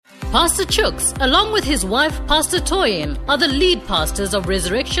Pastor Chooks, along with his wife, Pastor Toyin, are the lead pastors of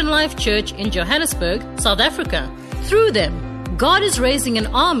Resurrection Life Church in Johannesburg, South Africa. Through them, God is raising an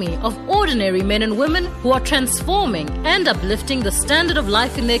army of ordinary men and women who are transforming and uplifting the standard of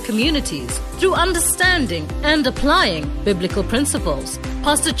life in their communities through understanding and applying biblical principles.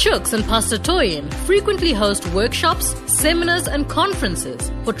 Pastor Chooks and Pastor Toyin frequently host workshops, seminars, and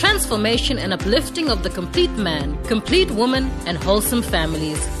conferences for transformation and uplifting of the complete man, complete woman, and wholesome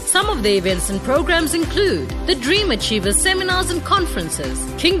families. Some of the events and programs include the Dream Achievers seminars and conferences,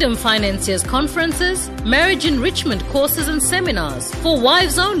 Kingdom Financiers conferences, marriage enrichment courses and seminars, for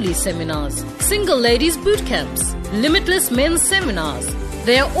wives-only seminars, single ladies boot camps, limitless men's seminars.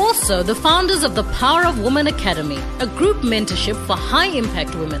 They are also the founders of the Power of Woman Academy, a group mentorship for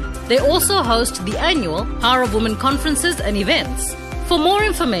high-impact women. They also host the annual Power of Women conferences and events. For more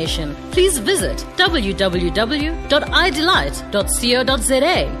information, please visit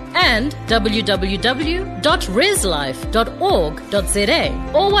www.idelight.co.za and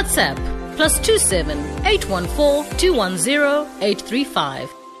www.reslife.org.za or WhatsApp +27 814 210 835.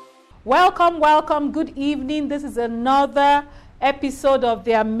 Welcome, good evening. This is another episode of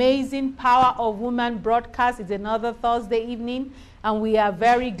the amazing Power of Woman broadcast. It's another Thursday evening, and we are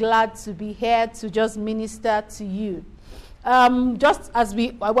very glad to be here to just minister to you. Just as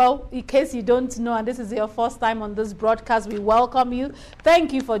in case you don't know, and this is your first time on this broadcast, we welcome you.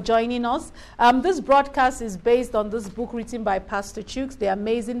 Thank you for joining us. This broadcast is based on this book written by Pastor Chooks, The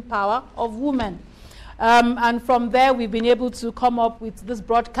Amazing Power of Woman. And from there, we've been able to come up with this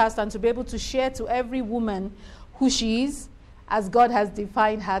broadcast and to be able to share to every woman who she is, as God has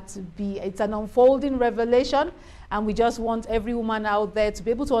defined her to be. It's an unfolding revelation, and we just want every woman out there to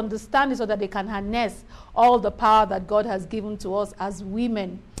be able to understand it so that they can harness all the power that God has given to us as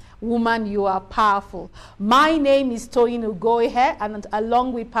women. Woman, you are powerful. My name is Toyin Ugoehe, and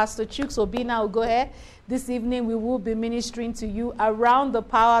along with Pastor Chooks Obina Ugoehe, this evening we will be ministering to you around the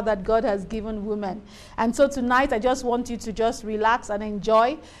power that God has given women. And so tonight I just want you to just relax and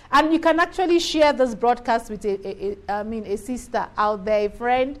enjoy. And you can actually share this broadcast with a sister out there, a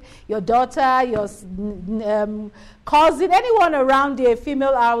friend, your daughter, your cousin, anyone around you, a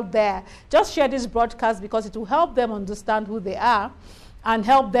female out there. Just share this broadcast because it will help them understand who they are and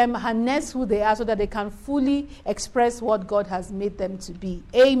help them harness who they are so that they can fully express what God has made them to be.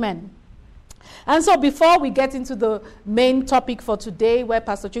 Amen. And so before we get into the main topic for today, where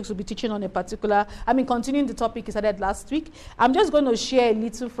Pastor Chooks will be teaching on continuing the topic he started last week, I'm just going to share a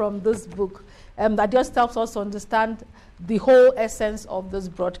little from this book that just helps us to understand the whole essence of this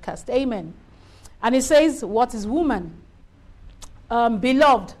broadcast. Amen. And it says, what is woman?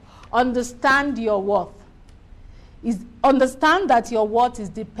 Beloved, understand your worth. Understand that your worth is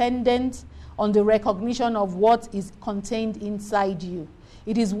dependent on the recognition of what is contained inside you.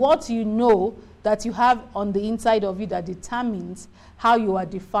 It is what you know that you have on the inside of you that determines how you are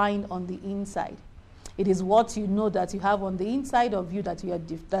defined on the inside. It is what you know that you have on the inside of you that you are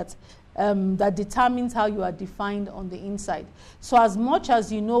that determines how you are defined on the inside. So as much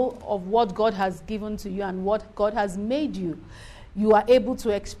as you know of what God has given to you and what God has made you, you are able to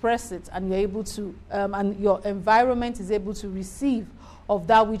express it, and you're able to, and your environment is able to receive of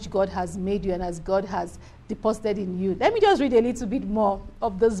that which God has made you and as God has deposited in you. Let me just read a little bit more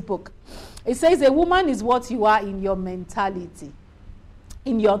of this book. It says, a woman is what you are in your mentality,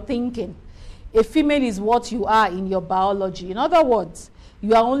 in your thinking. A female is what you are in your biology. In other words,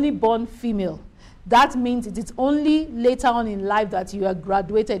 you are only born female. That means it is only later on in life that you are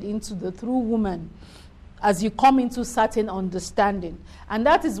graduated into the true woman as you come into certain understanding. And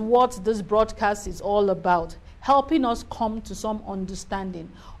that is what this broadcast is all about, helping us come to some understanding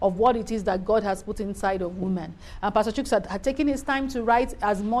of what it is that God has put inside of women. And Pastor Chooks had taken his time to write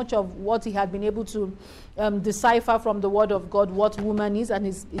as much of what he had been able to decipher from the Word of God, what woman is, and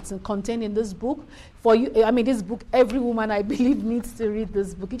it's contained in this book. For you, this book, every woman, I believe, needs to read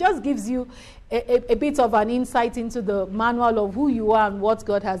this book. It just gives you a bit of an insight into the manual of who you are and what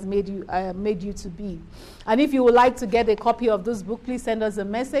God has made you to be. And if you would like to get a copy of this book, please send us a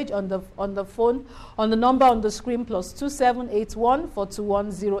message on the phone, on the number on the screen, +2781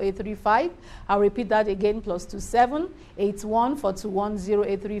 421 0835. I'll repeat that again, +2781 421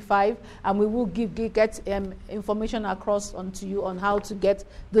 0835, and we will get information across onto you on how to get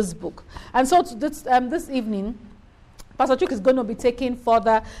this book. And so this evening, Pastor Chooks is going to be taking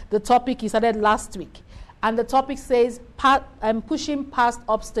further the topic he started last week. And the topic says, pushing past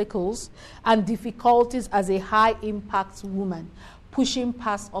obstacles and difficulties as a high-impact woman. Pushing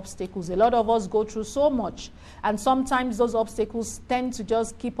past obstacles. A lot of us go through so much, and sometimes those obstacles tend to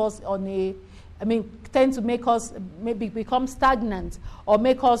just keep us on a tend to make us maybe become stagnant, or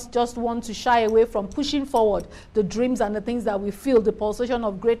make us just want to shy away from pushing forward the dreams and the things that we feel, the pulsation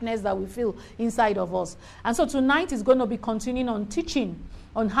of greatness that we feel inside of us. And so tonight is going to be continuing on teaching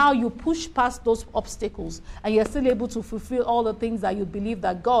on how you push past those obstacles and you're still able to fulfill all the things that you believe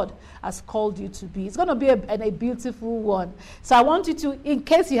that God has called you to be. It's going to be a beautiful one. So I want you to, in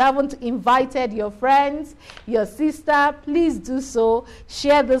case you haven't invited your friends, your sister, please do so.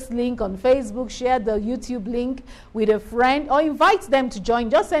 Share this link on Facebook, share the YouTube link with a friend, or invite them to join.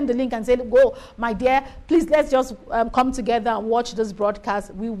 Just send the link and say, "Go, my dear, please let's just come together and watch this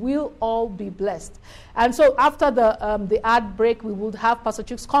broadcast." We will all be blessed. And so after the ad break, we will have Pastor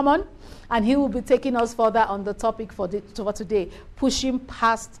Chooks come on, and he will be taking us further on the topic for today, pushing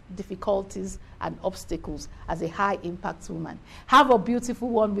past difficulties and obstacles as a high impact woman. Have a beautiful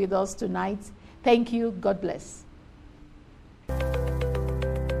one with us tonight. Thank you. God bless.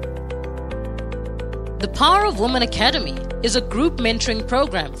 The Power of Women Academy is a group mentoring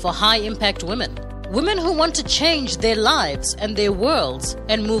program for high impact women. Women who want to change their lives and their worlds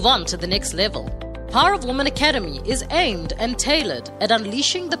and move on to the next level. Power of Women Academy is aimed and tailored at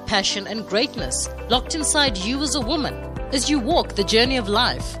unleashing the passion and greatness locked inside you as a woman as you walk the journey of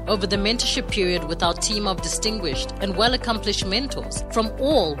life over the mentorship period with our team of distinguished and well-accomplished mentors from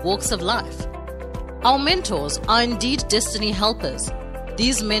all walks of life. Our mentors are indeed destiny helpers.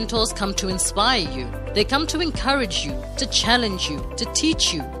 These mentors come to inspire you. They come to encourage you, to challenge you, to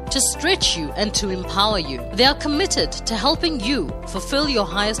teach you, to stretch you, and to empower you. They are committed to helping you fulfill your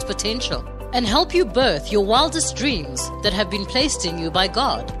highest potential and help you birth your wildest dreams that have been placed in you by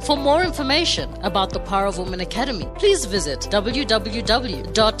God. For more information about the Power of Women Academy, please visit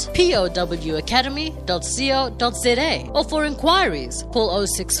www.powacademy.co.za, or for inquiries, call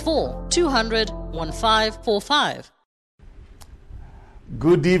 064 200 1545.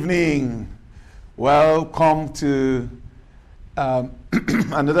 Good evening. Welcome to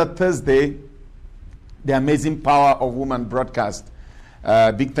another Thursday, the Amazing Power of Woman broadcast.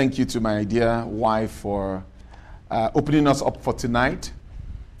 Big thank you to my dear wife for opening us up for tonight.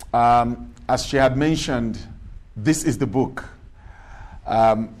 As she had mentioned, this is the book.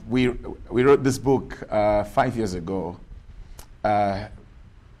 We wrote this book 5 years ago.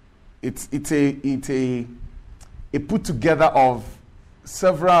 It's a put together of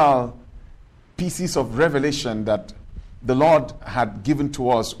several pieces of revelation that the Lord had given to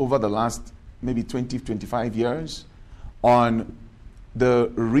us over the last maybe 20, 25 years on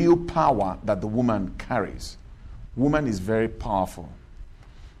the real power that the woman carries. Woman is very powerful.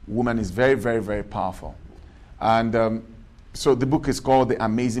 Woman is very, very, very powerful. And so the book is called The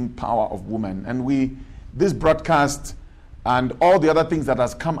Amazing Power of Woman. And this broadcast and all the other things that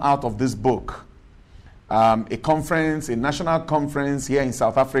has come out of this book, a conference, a national conference here in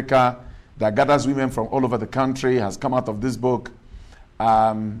South Africa that gathers women from all over the country has come out of this book.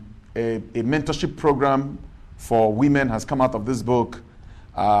 A mentorship program for women has come out of this book.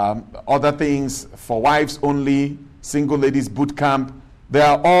 Other things for wives only, single ladies boot camp. They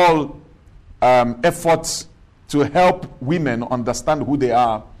are all efforts to help women understand who they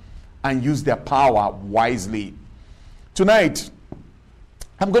are and use their power wisely. Tonight,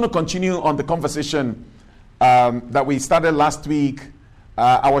 I'm going to continue on the conversation that we started last week.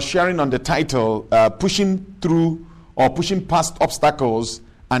 I was sharing on the title, Pushing Through or Pushing Past Obstacles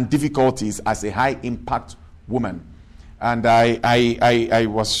and Difficulties as a High Impact Woman. And I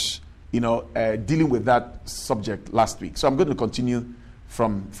was, dealing with that subject last week. So I'm going to continue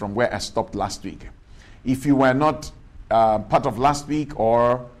from where I stopped last week. If you were not part of last week,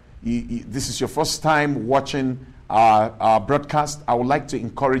 or this is your first time watching our broadcast, I would like to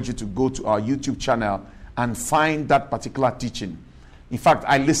encourage you to go to our YouTube channel and find that particular teaching. In fact,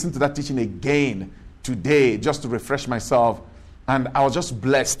 I listened to that teaching again today just to refresh myself, and I was just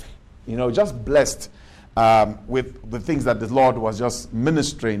blessed, with the things that the Lord was just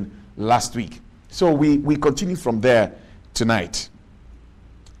ministering last week. So we continue from there tonight.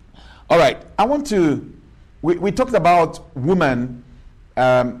 All right, we talked about woman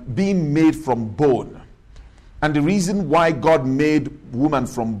being made from bone. And the reason why God made woman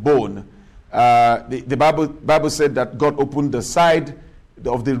from bone, the Bible said that God opened the side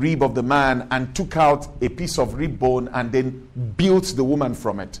of the rib of the man and took out a piece of rib bone and then built the woman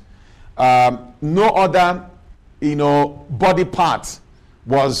from it. No other, body part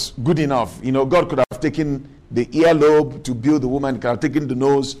was good enough. God could have taken the earlobe to build the woman. He could have taken the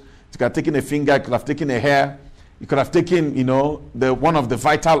nose. He could have taken a finger. He could have taken a hair. He could have taken, one of the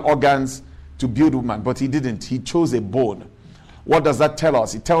vital organs to build a woman. But he didn't. He chose a bone. What does that tell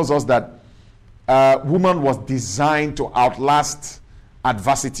us? It tells us that woman was designed to outlast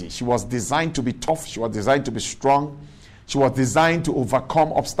adversity. She was designed to be tough. She was designed to be strong. She was designed to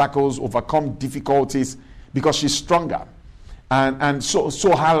overcome obstacles, overcome difficulties, because she's stronger. And so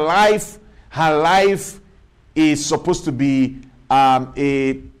her life is supposed to be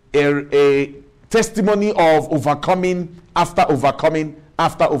a testimony of overcoming after overcoming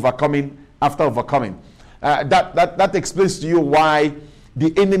after overcoming after overcoming. That explains to you why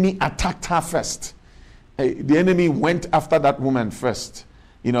the enemy attacked her first. The enemy went after that woman first.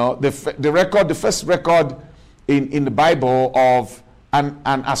 You know, the first record in the Bible of an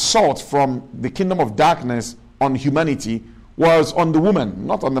assault from the kingdom of darkness on humanity was on the woman,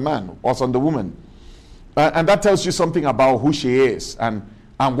 not on the man, was on the woman. And that tells you something about who she is and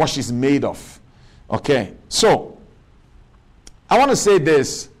what she's made of. Okay, so I want to say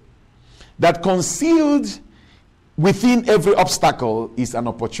this, that concealed within every obstacle is an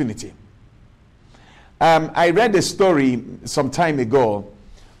opportunity. I read a story some time ago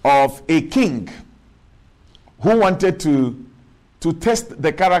of a king who wanted to test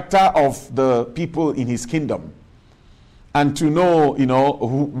the character of the people in his kingdom and to know,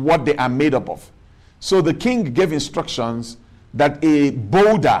 what they are made up of. So the king gave instructions that a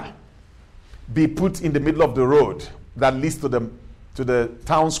boulder be put in the middle of the road that leads to the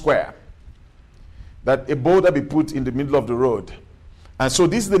town square. That a boulder be put in the middle of the road. And so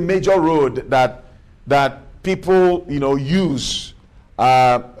this is the major road that people, use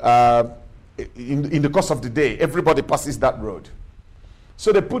in the course of the day. Everybody passes that road.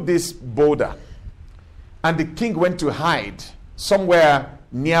 So they put this boulder. And the king went to hide somewhere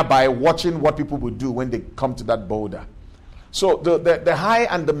nearby, watching what people would do when they come to that boulder. So the high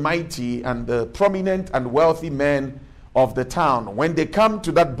and the mighty and the prominent and wealthy men of the town, when they come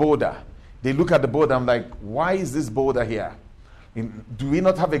to that boulder, they look at the boulder and like, why is this boulder here? Do we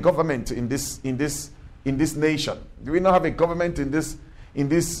not have a government in this nation? Do we not have a government in this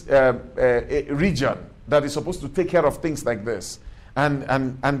region that is supposed to take care of things like this?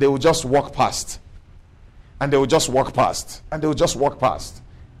 And they will just walk past. And they will just walk past. And they will just walk past.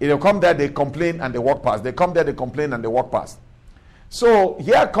 They'll come there, they complain, and they walk past. They come there, they complain, and they walk past. So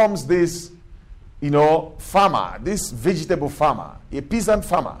here comes this, farmer, this vegetable farmer, a peasant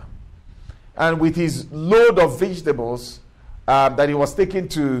farmer. And with his load of vegetables that he was taking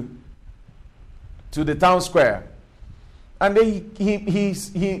to the town square. And then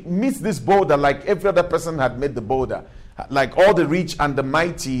he meets this boulder like every other person had made the boulder. Like all the rich and the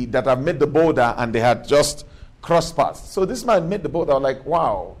mighty that have made the boulder, and they had just crossed paths. So this man made the boulder like,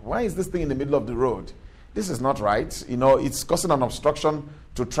 wow, why is this thing in the middle of the road? This is not right. It's causing an obstruction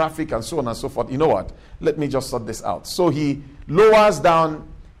to traffic and so on and so forth. You know what? Let me just sort this out. So he lowers down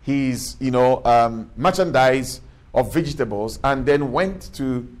his, merchandise of vegetables and then went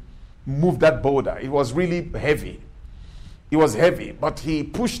to move that boulder. It was really heavy. It was heavy, but he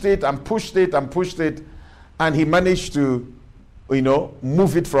pushed it and pushed it and pushed it, and he managed to,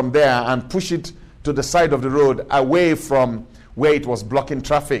 move it from there and push it to the side of the road away from where it was blocking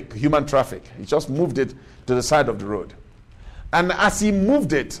traffic, human traffic. He just moved it to the side of the road. And as he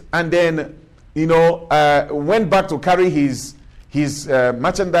moved it and then, went back to carry his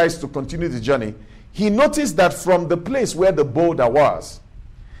merchandise to continue the journey, he noticed that from the place where the boulder was,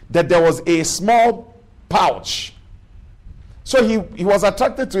 that there was a small pouch. So he was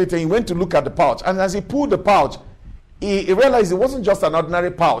attracted to it, and he went to look at the pouch. And as he pulled the pouch, he realized it wasn't just an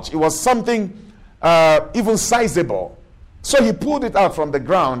ordinary pouch. It was something even sizable. So he pulled it out from the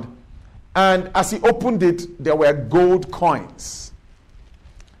ground, and as he opened it, there were gold coins.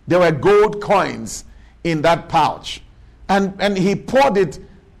 There were gold coins in that pouch. And he poured it,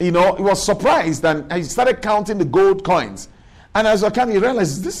 he was surprised, and he started counting the gold coins. And as he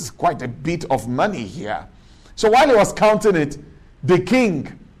realized, this is quite a bit of money here. So while he was counting it, the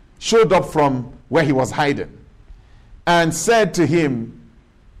king showed up from where he was hiding and said to him,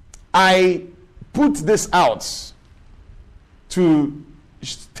 I put this out to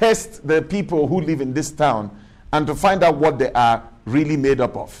test the people who live in this town and to find out what they are really made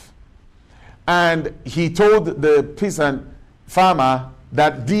up of. And he told the peasant farmer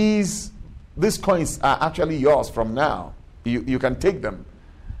that these coins are actually yours from now. You can take them.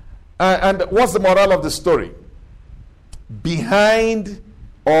 And what's the moral of the story? Behind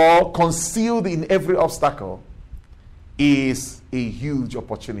or concealed in every obstacle is a huge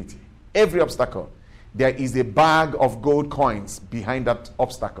opportunity. Every obstacle, there is a bag of gold coins behind that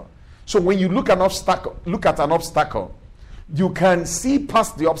obstacle. So when you look at an obstacle, you can see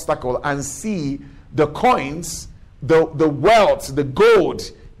past the obstacle and see the coins, the wealth, the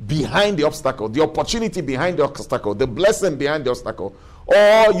gold behind the obstacle, the opportunity behind the obstacle, the blessing behind the obstacle.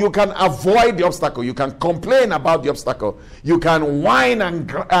 or you can avoid the obstacle. You can complain about the obstacle. You can whine and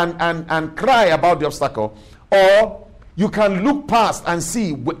cry about the obstacle, or you can look past and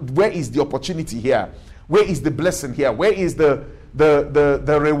see where is the opportunity here, where is the blessing here, where is the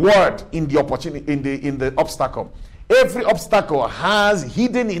reward in the opportunity, in the obstacle. Every obstacle has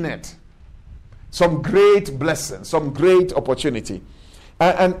hidden in it some great blessing, some great opportunity,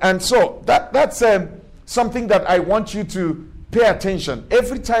 and so that's something that I want you to pay attention.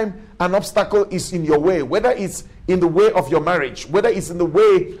 Every time an obstacle is in your way, whether it's in the way of your marriage, whether it's in the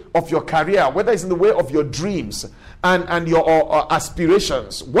way of your career, whether it's in the way of your dreams and your or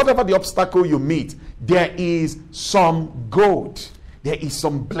aspirations, whatever the obstacle you meet, there is some gold, there is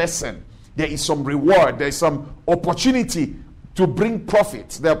some blessing, there is some reward, there is some opportunity to bring profit,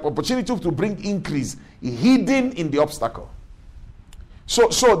 the opportunity to bring increase hidden in the obstacle. So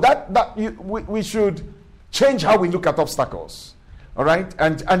we should change how we look at obstacles, all right?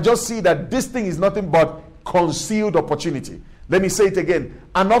 And just see that this thing is nothing but concealed opportunity. Let me say it again.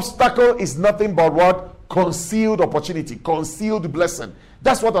 An obstacle is nothing but what? Concealed opportunity, concealed blessing.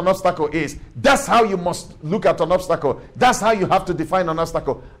 That's what an obstacle is. That's how you must look at an obstacle. That's how you have to define an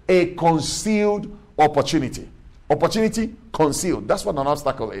obstacle. A concealed opportunity. Opportunity concealed. That's what an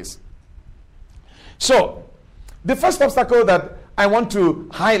obstacle is. So, the first obstacle that I want to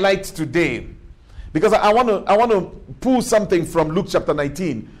highlight today, because I want to pull something from Luke chapter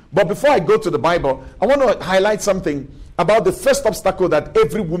 19. But before I go to the Bible, I want to highlight something about the first obstacle that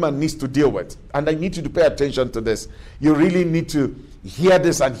every woman needs to deal with. And I need you to pay attention to this. You really need to hear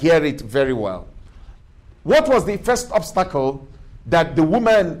this and hear it very well. What was the first obstacle that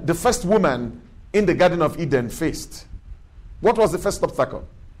the first woman in the Garden of Eden faced? What was the first obstacle?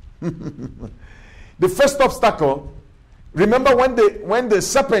 The first obstacle, remember when the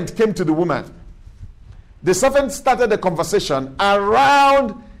serpent came to the woman, the serpent started a conversation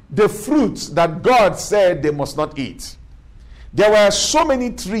around the fruits that God said they must not eat. There were so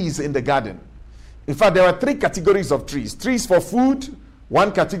many trees in the garden. In fact, there were 3 categories of trees. Trees for food,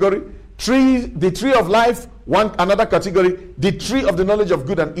 one category. The tree of life, another category. The tree of the knowledge of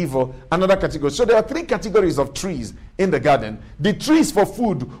good and evil, another category. So there are 3 categories of trees in the garden. The trees for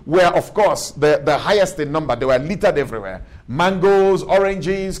food were, of course, the highest in number. They were littered everywhere. Mangoes,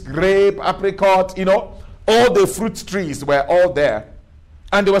 oranges, grape, apricot, all the fruit trees were all there.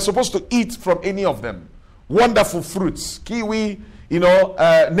 And they were supposed to eat from any of them. Wonderful fruits, kiwi,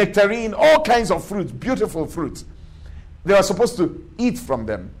 nectarine, all kinds of fruits, beautiful fruits. They were supposed to eat from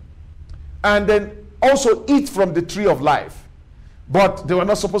them. And then also eat from the tree of life. But they were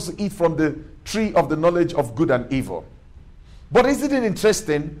not supposed to eat from the tree of the knowledge of good and evil. But isn't it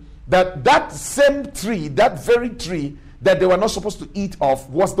interesting that that same tree, that very tree that they were not supposed to eat of,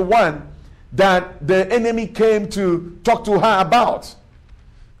 was the one that the enemy came to talk to her about?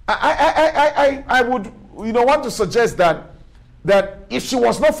 I would want to suggest that if she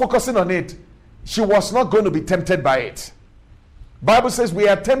was not focusing on it, she was not going to be tempted by it. Bible says we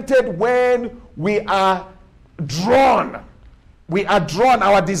are tempted when we are drawn. We are drawn.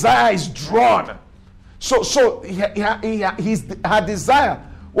 Our desire is drawn. So her desire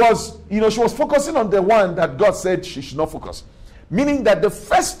was, she was focusing on the one that God said she should not focus. Meaning that the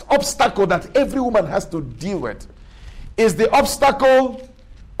first obstacle that every woman has to deal with is the obstacle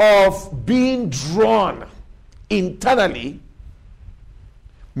of being drawn internally,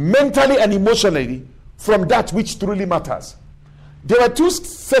 mentally and emotionally from that which truly matters. There were 2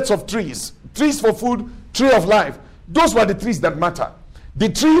 sets of trees. Trees for food, tree of life. Those were the trees that matter. The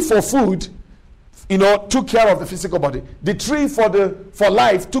tree for food, took care of the physical body. The tree for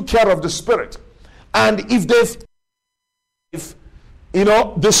life took care of the spirit. And if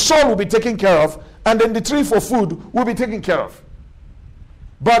the soul will be taken care of, and then the tree for food will be taken care of.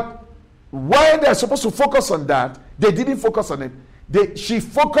 But while they're supposed to focus on that, they didn't focus on it. She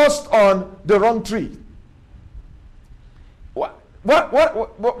focused on the wrong tree.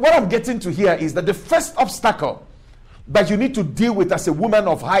 What I'm getting to here is that the first obstacle that you need to deal with as a woman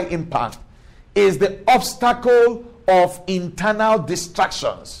of high impact is the obstacle of internal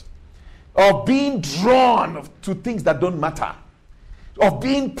distractions, of being drawn to things that don't matter, of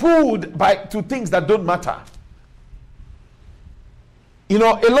being pulled to things that don't matter. A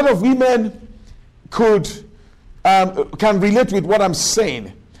lot of women can relate with what I'm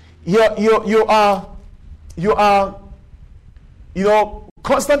saying. You are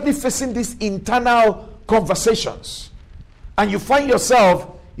constantly facing these internal conversations, and you find yourself,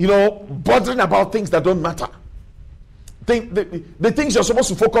 bothering about things that don't matter. The things you're supposed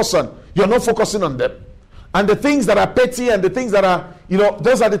to focus on, you're not focusing on them. And the things that are petty and the things that are,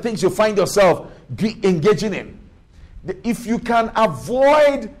 those are the things you find yourself engaging in. If you can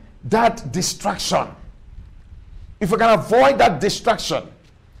avoid that distraction, if you can avoid that distraction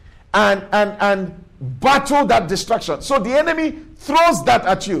and battle that distraction. So the enemy throws that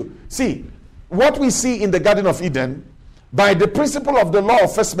at you. See, what we see in the Garden of Eden, by the principle of the law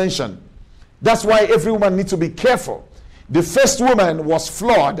of first mention, that's why every woman needs to be careful. The first woman was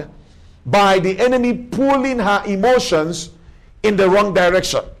flawed by the enemy pulling her emotions in the wrong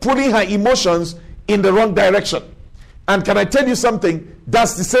direction. Pulling her emotions in the wrong direction. And can I tell you something?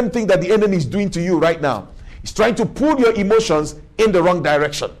 That's the same thing that the enemy is doing to you right now. He's trying to pull your emotions in the wrong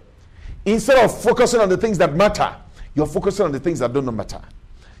direction. Instead of focusing on the things that matter, you're focusing on the things that don't matter.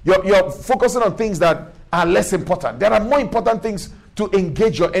 You're focusing on things that are less important. There are more important things to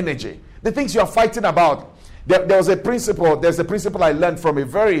engage your energy. The things you're fighting about. There's a principle I learned from a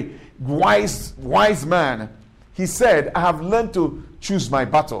very wise man. He said, I have learned to choose my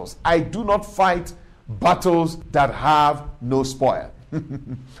battles. I do not fight battles that have no spoil.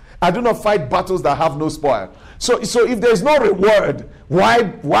 I do not fight battles that have no spoil. So if there's no reward,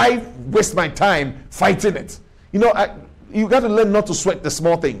 why waste my time fighting it? You got to learn not to sweat the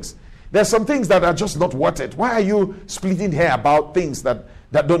small things. There's some things that are just not worth it. Why are you splitting hair about things that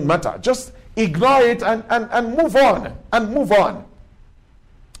don't matter? Just ignore it and move on. And move on.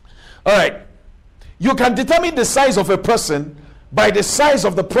 All right. You can determine the size of a person by the size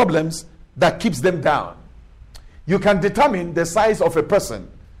of the problems that keeps them down. You can determine the size of a person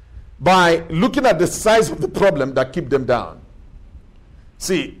by looking at the size of the problem that keep them down.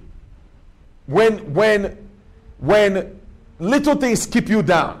 See, when little things keep you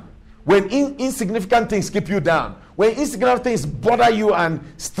down, when insignificant things keep you down, when insignificant things bother you and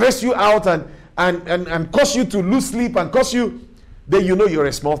stress you out and cause you to lose sleep and cause you, then you know you're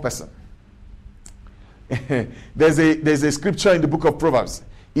a small person. There's a scripture in the book of Proverbs.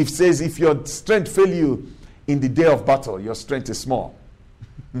 It says, if your strength fail you in the day of battle, your strength is small.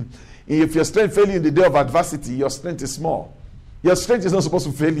 If your strength fail you in the day of adversity, your strength is small. Your strength is not supposed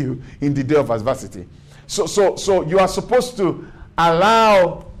to fail you in the day of adversity. So you are supposed to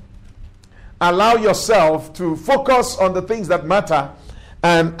allow yourself to focus on the things that matter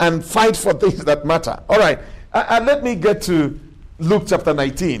and fight for things that matter. All right. And let me get to Luke chapter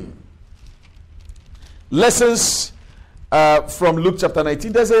 19. Lessons from Luke chapter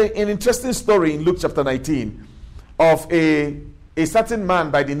 19. There's an interesting story in Luke chapter 19 of a certain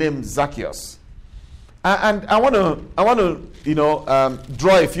man by the name Zacchaeus. And I want to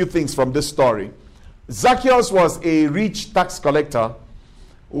draw a few things from this story. Zacchaeus was a rich tax collector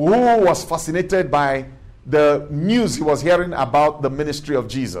who was fascinated by the news he was hearing about the ministry of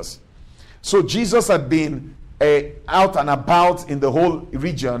Jesus. So Jesus had been out and about in the whole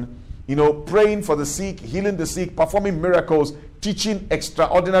region, praying for the sick, healing the sick, performing miracles, teaching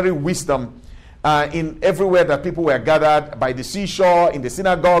extraordinary wisdom in everywhere that people were gathered, by the seashore, in the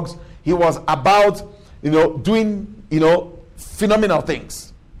synagogues. He was about, doing, phenomenal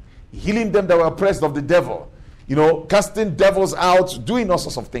things. Healing them that were oppressed of the devil, casting devils out, doing all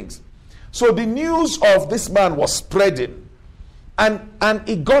sorts of things. So the news of this man was spreading, and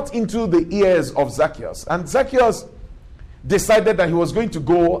it got into the ears of Zacchaeus. And Zacchaeus decided that he was going to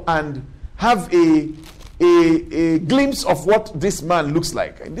go and have a glimpse of what this man looks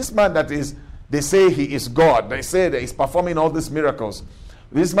like. And this man that is, they say he is God. They say that he's performing all these miracles.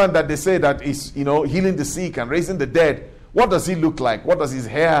 This man that they say that is, healing the sick and raising the dead. What does he look like? What does his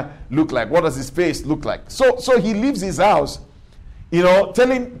hair look like? What does his face look like? So he leaves his house,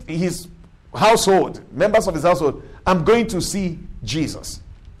 telling his household, members of his household, I'm going to see Jesus.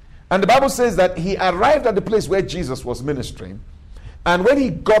 And the Bible says that he arrived at the place where Jesus was ministering. And when he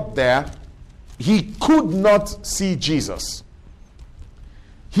got there, he could not see Jesus.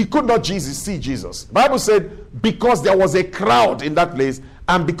 He could not see Jesus. The Bible said because there was a crowd in that place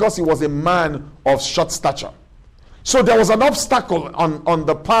and because he was a man of short stature. So there was an obstacle on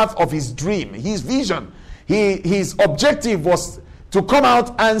the path of his dream, his vision. His objective was to come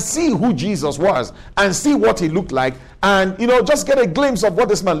out and see who Jesus was and see what he looked like and, just get a glimpse of what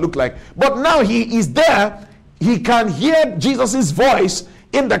this man looked like. But now he is there. He can hear Jesus's voice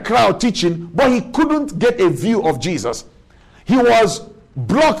in the crowd teaching, but he couldn't get a view of Jesus. He was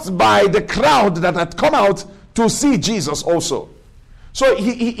blocked by the crowd that had come out to see Jesus also. So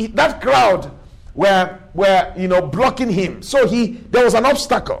that crowd were blocking him. So there was an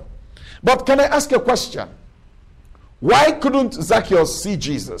obstacle. But can I ask a question? Why couldn't Zacchaeus see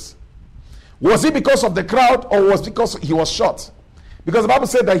Jesus? Was it because of the crowd or was it because he was short? Because the Bible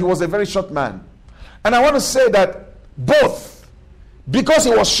said that he was a very short man. And I want to say that both, because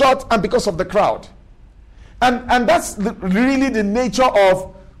he was short and because of the crowd. And that's really the nature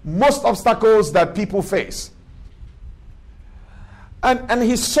of most obstacles that people face. And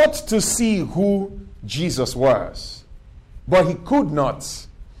he sought to see who Jesus was, but he could not.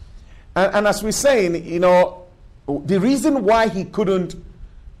 And as we're saying, the reason why he couldn't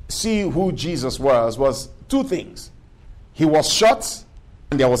see who Jesus was two things. He was short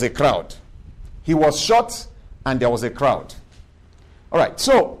and there was a crowd. He was short and there was a crowd. All right,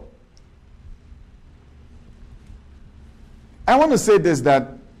 so I want to say this,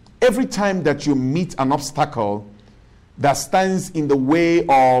 that every time that you meet an obstacle that stands in the way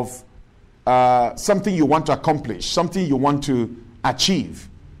of something you want to accomplish, something you want to achieve,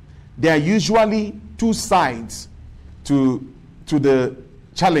 there are usually two sides to the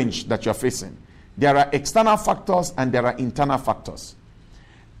challenge that you're facing. There are external factors and there are internal factors.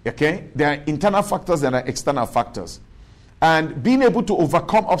 Okay? There are internal factors and there are external factors. And being able to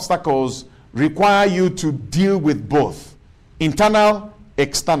overcome obstacles require you to deal with both. Internal,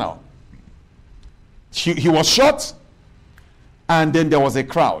 external. He was short, and then there was a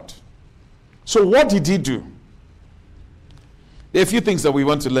crowd. So what did he do? There are a few things that we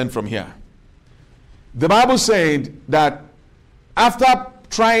want to learn from here. The Bible said that after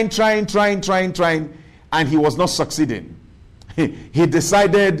trying, and he was not succeeding, he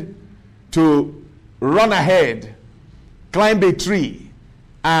decided to run ahead, climb a tree,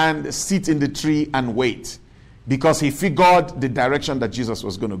 and sit in the tree and wait, because he figured the direction that Jesus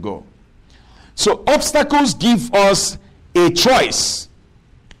was going to go. So obstacles give us a choice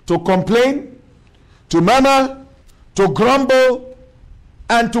to complain, to murmur, to grumble,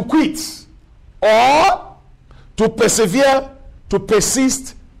 and to quit, or to persevere, to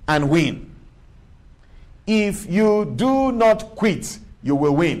persist, and win. If you do not quit, you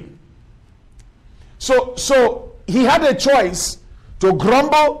will win. So he had a choice to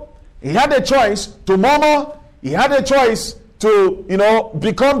grumble, he had a choice to murmur, he had a choice to,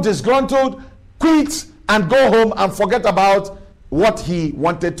 become disgruntled, quit, and go home and forget about what he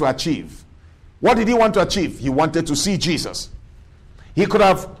wanted to achieve. What did he want to achieve? He wanted to see Jesus. He could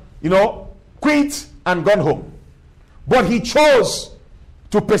have, quit and gone home. But he chose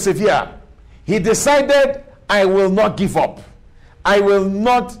to persevere. He decided, I will not give up. I will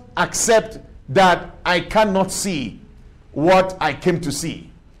not accept that I cannot see what I came to see.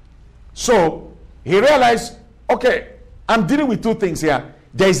 So he realized, okay, I'm dealing with two things here.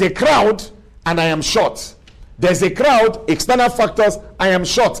 There is a crowd and I am short. There's a crowd, external factors, I am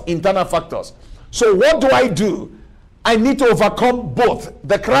short, internal factors. So what do? I need to overcome both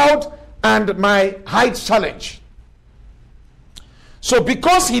the crowd and my height challenge. So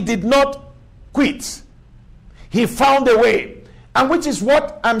because he did not quit, he found a way. And which is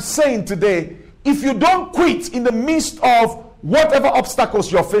what I'm saying today. If you don't quit in the midst of whatever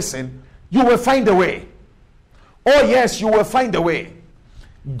obstacles you're facing, you will find a way. Oh yes, you will find a way.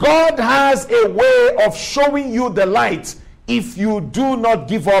 God has a way of showing you the light if you do not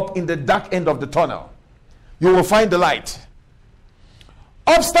give up in the dark end of the tunnel. You will find the light.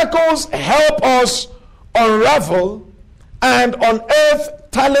 Obstacles help us unravel and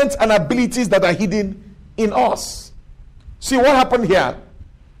unearth talents and abilities that are hidden in us. See what happened here?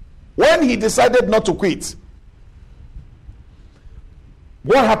 When he decided not to quit,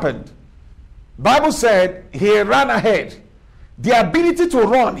 what happened? Bible said he ran ahead. The ability to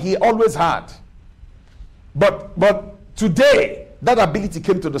run he always had. But today, that ability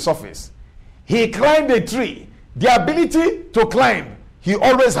came to the surface. He climbed a tree. The ability to climb he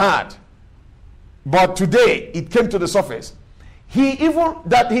always had. But today, it came to the surface. He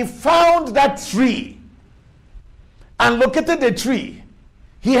found that tree and located the tree.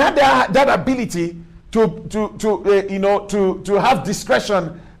 He had that ability to have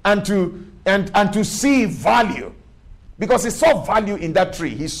discretion and to see value, because he saw value in that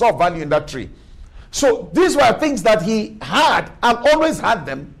tree. He saw value in that tree. So these were things that he had and always had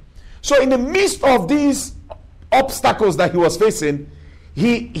them. So in the midst of these obstacles that he was facing,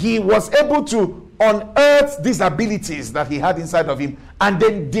 he was able to unearth these abilities that he had inside of him and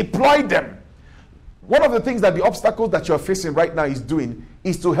then deploy them. One of the things that the obstacles that you're facing right now is doing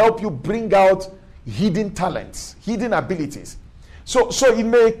is to help you bring out hidden talents, hidden abilities. So it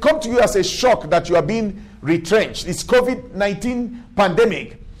may come to you as a shock that you are being retrenched. It's COVID-19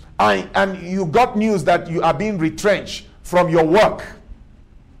 pandemic, and you got news that you are being retrenched from your work.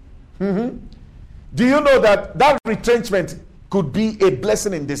 Do you know that retrenchment could be a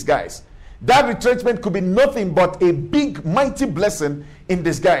blessing in disguise? That retrenchment could be nothing but a big, mighty blessing in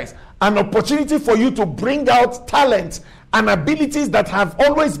disguise. An opportunity for you to bring out talent and abilities that have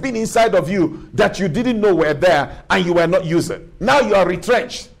always been inside of you that you didn't know were there and you were not using. Now you are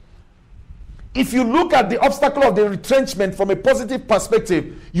retrenched. If you look at the obstacle of the retrenchment from a positive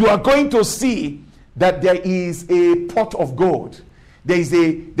perspective, you are going to see that there is a pot of gold. There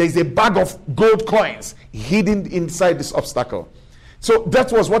is a bag of gold coins hidden inside this obstacle. So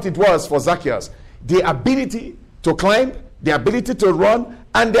that was what it was for Zacchaeus. The ability to climb, the ability to run,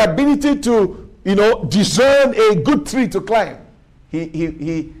 and the ability to, discern a good tree to climb.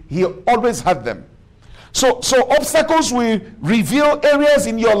 He always had them. So obstacles will reveal areas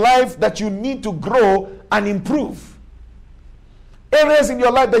in your life that you need to grow and improve. Areas in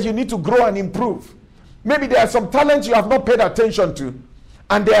your life that you need to grow and improve. Maybe there are some talents you have not paid attention to,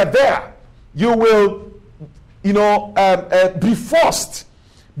 and they are there. You will, be forced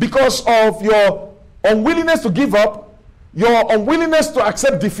because of your unwillingness to give up, your unwillingness to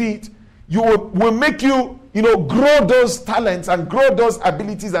accept defeat. You will make you, grow those talents and grow those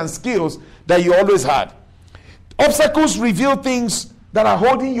abilities and skills that you always had. Obstacles reveal things that are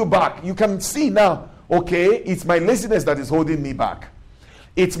holding you back. You can see now, okay, it's my laziness that is holding me back.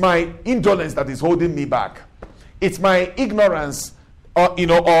 It's my indolence that is holding me back. It's my ignorance,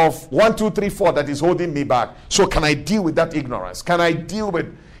 of 1, 2, 3, 4 that is holding me back. So can I deal with that ignorance? Can I deal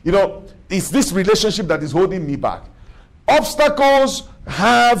with, it's this relationship that is holding me back. Obstacles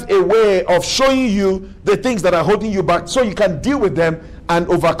have a way of showing you the things that are holding you back so you can deal with them and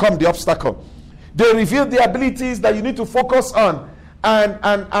overcome the obstacle. They reveal the abilities that you need to focus on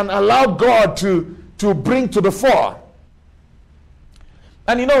and allow God to bring to the fore.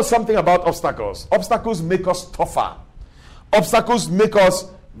 And you know something about obstacles. Obstacles make us tougher. Obstacles make us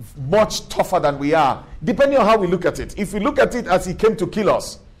much tougher than we are, depending on how we look at it. If we look at it as he came to kill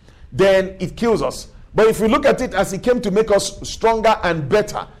us, then it kills us. But if we look at it as he came to make us stronger and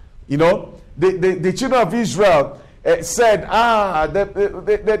better, the children of Israel said, there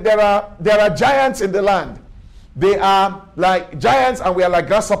are giants in the land. They are like giants and we are like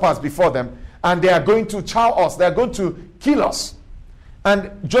grasshoppers before them. And they are going to chow us. They are going to kill us.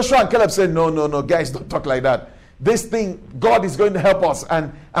 And Joshua and Caleb said, no, guys, don't talk like that. This thing, God is going to help us.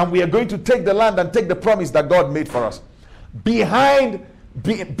 And we are going to take the land and take the promise that God made for us. Behind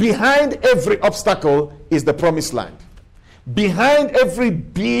every obstacle is the promised land. Behind every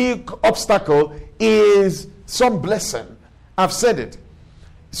big obstacle is some blessing. I've said it.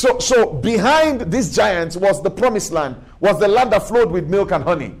 So behind these giants was the promised land, was the land that flowed with milk and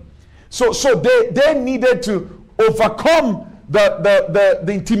honey. So they needed to overcome the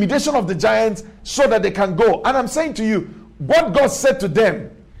intimidation of the giants so that they can go. And I'm saying to you, what God said to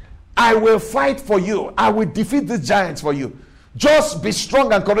them, I will fight for you. I will defeat these giants for you. Just be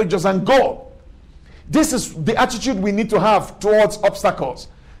strong and courageous and go. This is the attitude we need to have towards obstacles.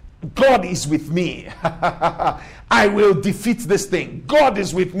 God is with me. I will defeat this thing. God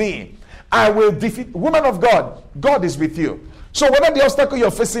is with me. I will defeat. Woman of God, God is with you. So whether the obstacle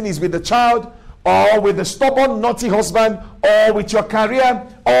you're facing is with the child, or with the stubborn, naughty husband, or with your career,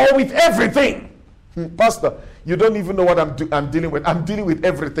 or with everything. Pastor, you don't even know what I'm dealing with. I'm dealing with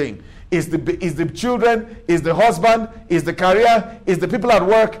everything. Is the children, is the husband, is the career, is the people at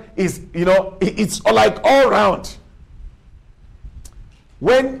work, it's like all around.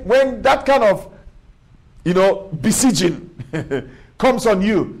 When that kind of, besieging comes on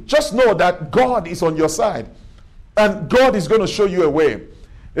you, just know that God is on your side. And God is going to show you a way.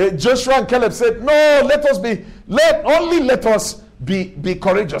 Joshua and Caleb said, no, let us be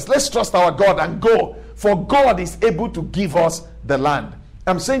courageous. Let's trust our God and go. For God is able to give us the land.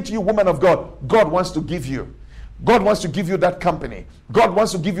 I'm saying to you, woman of God, God wants to give you. God wants to give you that company. God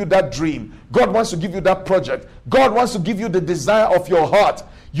wants to give you that dream. God wants to give you that project. God wants to give you the desire of your heart.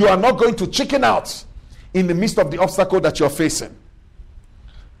 You are not going to chicken out in the midst of the obstacle that you're facing.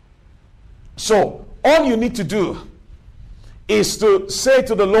 So, all you need to do is to say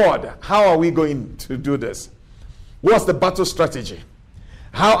to the Lord, how are we going to do this? What's the battle strategy?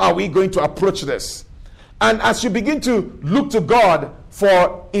 How are we going to approach this? And as you begin to look to God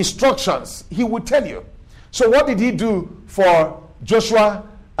for instructions, he will tell you. So what did he do for Joshua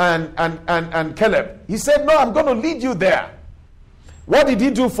and Caleb? He said, no, I'm going to lead you there. What did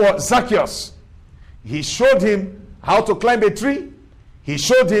he do for Zacchaeus? He showed him how to climb a tree. He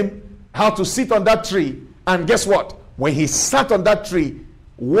showed him how to sit on that tree. And guess what? When he sat on that tree,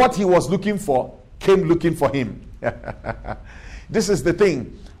 what he was looking for came looking for him. This is the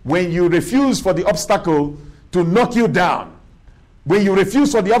thing. When you refuse for the obstacle to knock you down, when you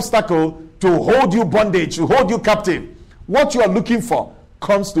refuse for the obstacle to hold you bondage, to hold you captive, what you are looking for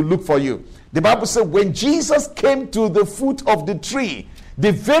comes to look for you. The Bible says when Jesus came to the foot of the tree,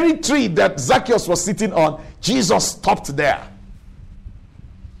 the very tree that Zacchaeus was sitting on, Jesus stopped there.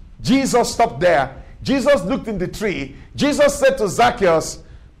 Jesus stopped there. Jesus looked in the tree. Jesus said to Zacchaeus,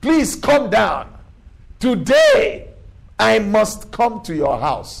 please come down. Today, I must come to your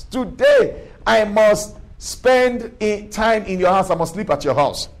house. Today, I must spend time in your house. I must sleep at your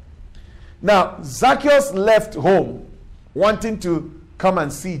house. Now, Zacchaeus left home wanting to come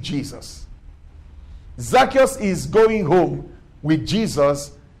and see Jesus. Zacchaeus is going home with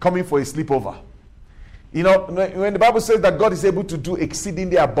Jesus coming for a sleepover. You know, when the Bible says that God is able to do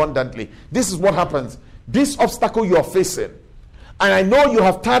exceedingly abundantly, this is what happens. This obstacle you are facing, and I know you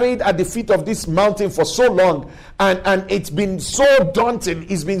have tarried at the feet of this mountain for so long, and it's been so daunting,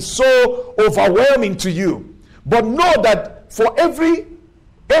 it's been so overwhelming to you. But know that for every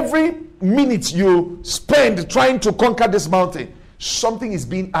minute you spend trying to conquer this mountain, something is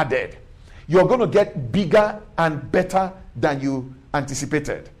being added. You're going to get bigger and better than you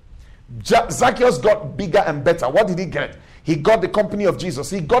anticipated. Zacchaeus got bigger and better. What did he get? He got the company of Jesus.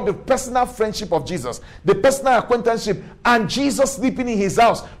 He got the personal friendship of Jesus, the personal acquaintanceship, and Jesus sleeping in his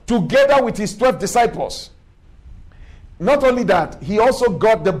house together with his 12 disciples. Not only that, he also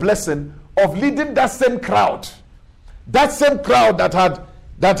got the blessing of leading that same crowd that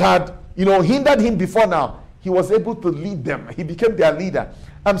had hindered him before now. He was able to lead them. He became their leader.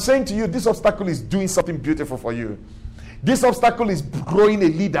 I'm saying to you, this obstacle is doing something beautiful for you. This obstacle is growing a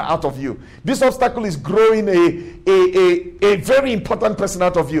leader out of you. This obstacle is growing a very important person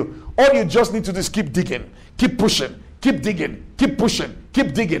out of you. All you just need to do is keep digging, keep pushing, keep digging, keep pushing,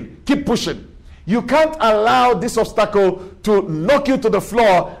 keep digging, keep pushing. You can't allow this obstacle to knock you to the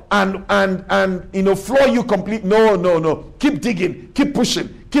floor and floor you complete. No. Keep digging, keep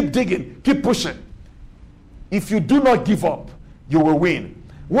pushing, keep digging, keep pushing. If you do not give up, you will win.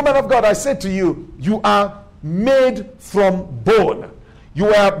 Woman of God, I said to you, you are made from bone. You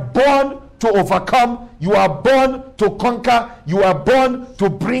are born to overcome. You are born to conquer. You are born to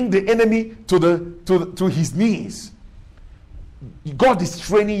bring the enemy to his knees. God is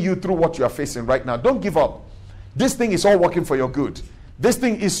training you through what you are facing right now. Don't give up. This thing is all working for your good. This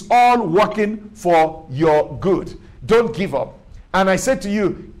thing is all working for your good. Don't give up. And I said to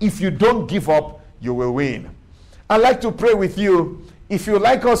you, if you don't give up, you will win. I'd like to pray with you. If you'd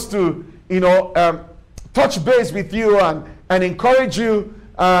like us to, touch base with you and encourage you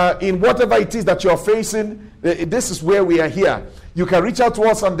in whatever it is that you're facing, this is where we are here. You can reach out to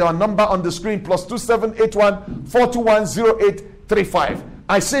us on our number on the screen, +2781 421 0835.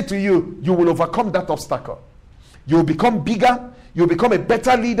 I say to you, you will overcome that obstacle. You'll become bigger. You'll become a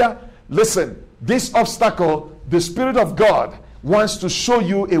better leader. Listen, this obstacle, the Spirit of God wants to show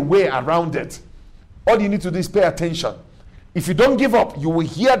you a way around it. All you need to do is pay attention. If you don't give up, you will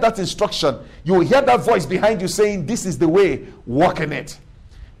hear that instruction. You will hear that voice behind you saying, this is the way, walk in it.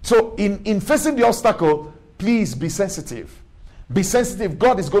 So in facing the obstacle, please be sensitive. Be sensitive.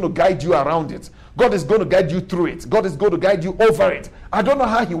 God is going to guide you around it. God is going to guide you through it. God is going to guide you over it. I don't know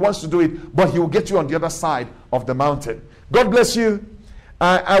how he wants to do it, but he will get you on the other side of the mountain. God bless you.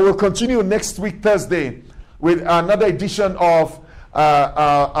 I will continue next week, Thursday, with another edition of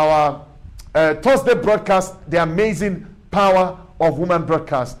our Thursday broadcast, The Amazing Power of Woman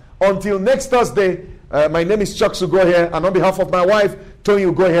broadcast. Until next Thursday, my name is Chuck Sugohe, and on behalf of my wife, Tony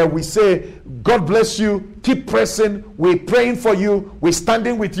Ugohe, we say, God bless you. Keep pressing. We're praying for you. We're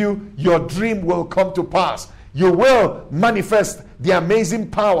standing with you. Your dream will come to pass. You will manifest the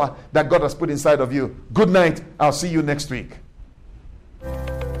amazing power that God has put inside of you. Good night. I'll see you next week.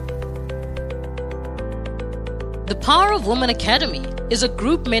 The Power of Woman Academy is a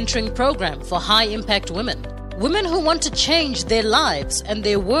group mentoring program for high-impact women. Women who want to change their lives and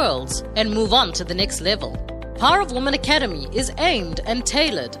their worlds and move on to the next level. Power of Woman Academy is aimed and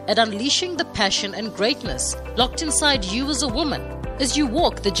tailored at unleashing the passion and greatness locked inside you as a woman as you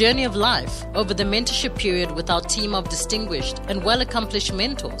walk the journey of life over the mentorship period with our team of distinguished and well-accomplished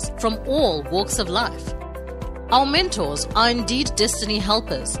mentors from all walks of life. Our mentors are indeed destiny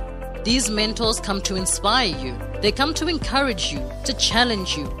helpers. These mentors come to inspire you. They come to encourage you, to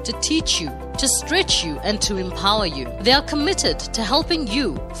challenge you, to teach you, to stretch you, and to empower you. They are committed to helping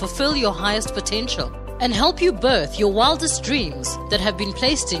you fulfill your highest potential and help you birth your wildest dreams that have been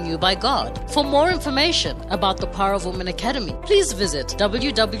placed in you by God. For more information about the Power of Woman Academy, please visit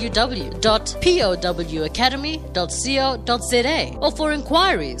www.powacademy.co.za or for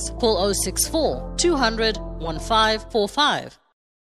inquiries, call 064 200 1545.